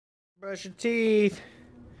Brush your teeth.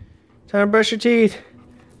 Time to brush your teeth.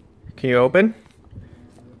 Can you open?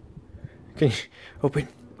 Can you open?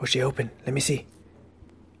 Oshie, open. Let me see.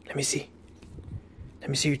 Let me see. Let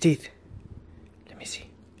me see your teeth. Let me see.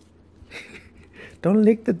 Don't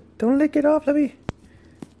lick it off. Let me.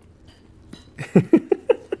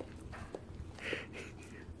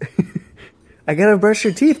 I gotta brush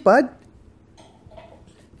your teeth, bud.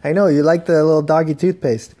 I know you like the little doggy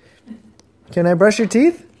toothpaste. Can I brush your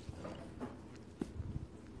teeth?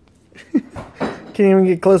 Can't even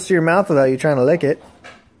get close to your mouth without you trying to lick it.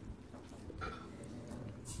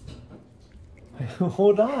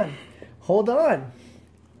 Hold on. Hold on.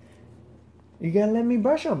 You gotta let me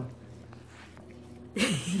brush them.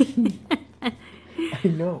 I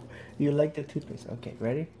know. You like the toothpaste. Okay,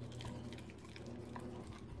 ready?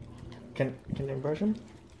 Can I brush them?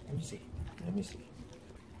 Let me see. Let me see.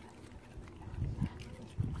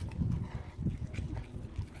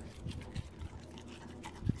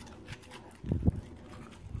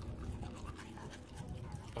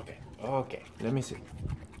 Okay, let me see.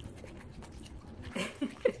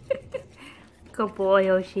 Good boy,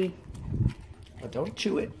 Oshie. Oh, don't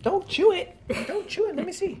chew it. Don't chew it. Don't chew it. Let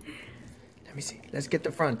me see. Let me see. Let's get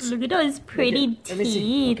the fronts. Look at those pretty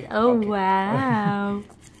teeth. Okay, oh, okay. wow.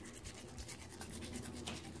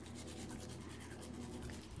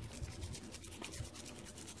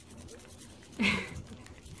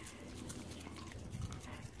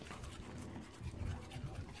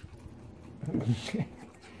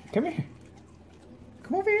 Come here.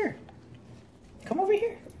 Come over here. Come over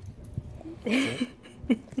here.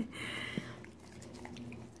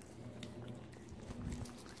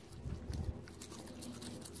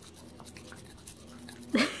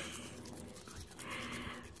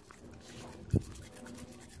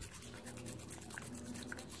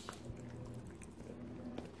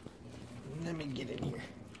 Let me get in here.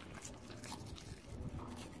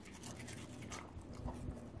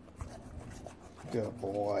 Good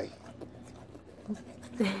boy.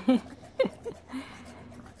 Let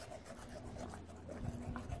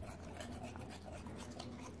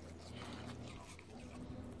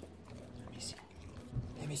me see.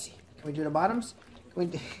 Let me see. Can we do the bottoms? Can we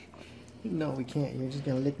do... No, we can't. You're just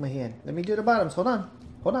gonna lick my hand. Let me do the bottoms. Hold on.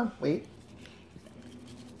 Hold on. Wait.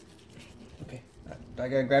 Okay. Do I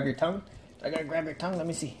gotta grab your tongue? Do I gotta grab your tongue? Let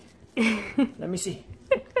me see. Let me see.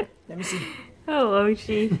 Let me see. Oh,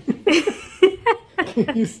 Oshie.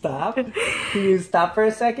 Can you stop? Can you stop for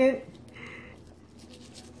a second?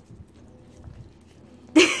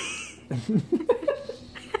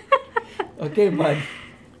 Okay, bud.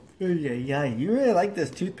 Yeah, you really like this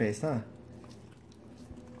toothpaste, huh?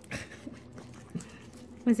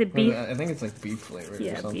 Was it beef? I think it's like beef flavored.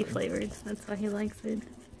 Yeah, or something. beef flavored. That's why he likes it.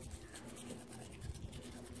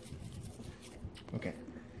 Okay.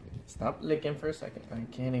 Stop licking for a second. I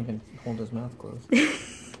can't even hold his mouth closed.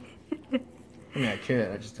 I mean, I could.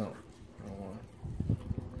 I just don't. I don't want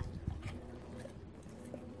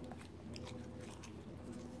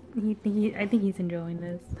I think he's enjoying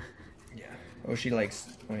this. Yeah. Oh, she likes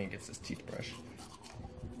when he gets his teeth brushed.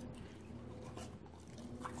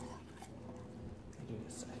 Do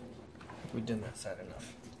this side. We've done that side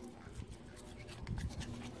enough.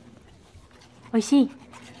 Oshie,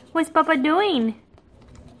 what's Papa doing?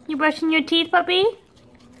 You brushing your teeth, puppy?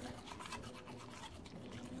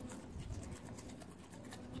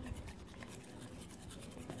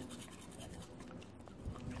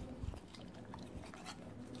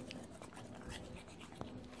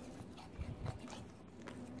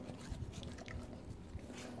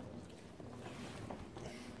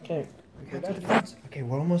 Okay. Okay,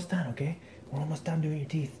 we're almost done, okay? We're almost done doing your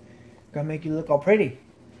teeth. Gotta make you look all pretty.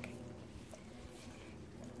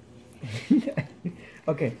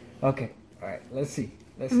 Okay. Alright, let's see.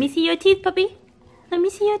 Let me see your teeth, puppy. Let me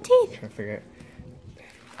see your teeth. Trying to figure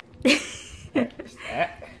it.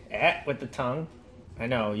 With the tongue. I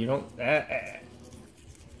know, you don't... I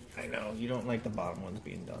know, you don't like the bottom ones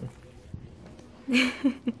being done.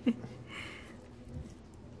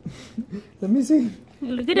 Let me see.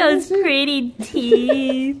 Look at those pretty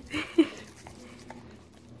teeth.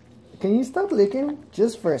 Can you stop licking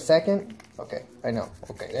just for a second? Okay, I know.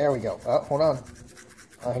 Okay, there we go. Oh, hold on.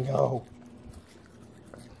 I know.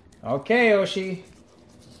 Okay, Oshie.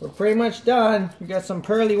 We're pretty much done. We got some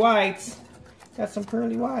pearly whites. You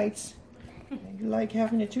like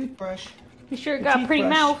having a toothbrush. You sure got a pretty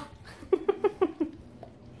mouth. You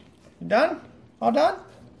done? All done?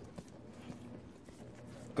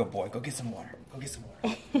 Good boy. Go get some water. Go get some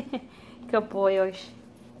water. Good boy, Osh.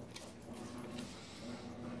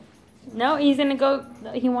 No, he's gonna go.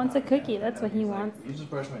 He wants a cookie. That's what he wants. You just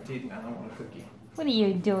brushed my teeth, man. I don't want a cookie. What are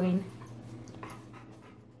you doing?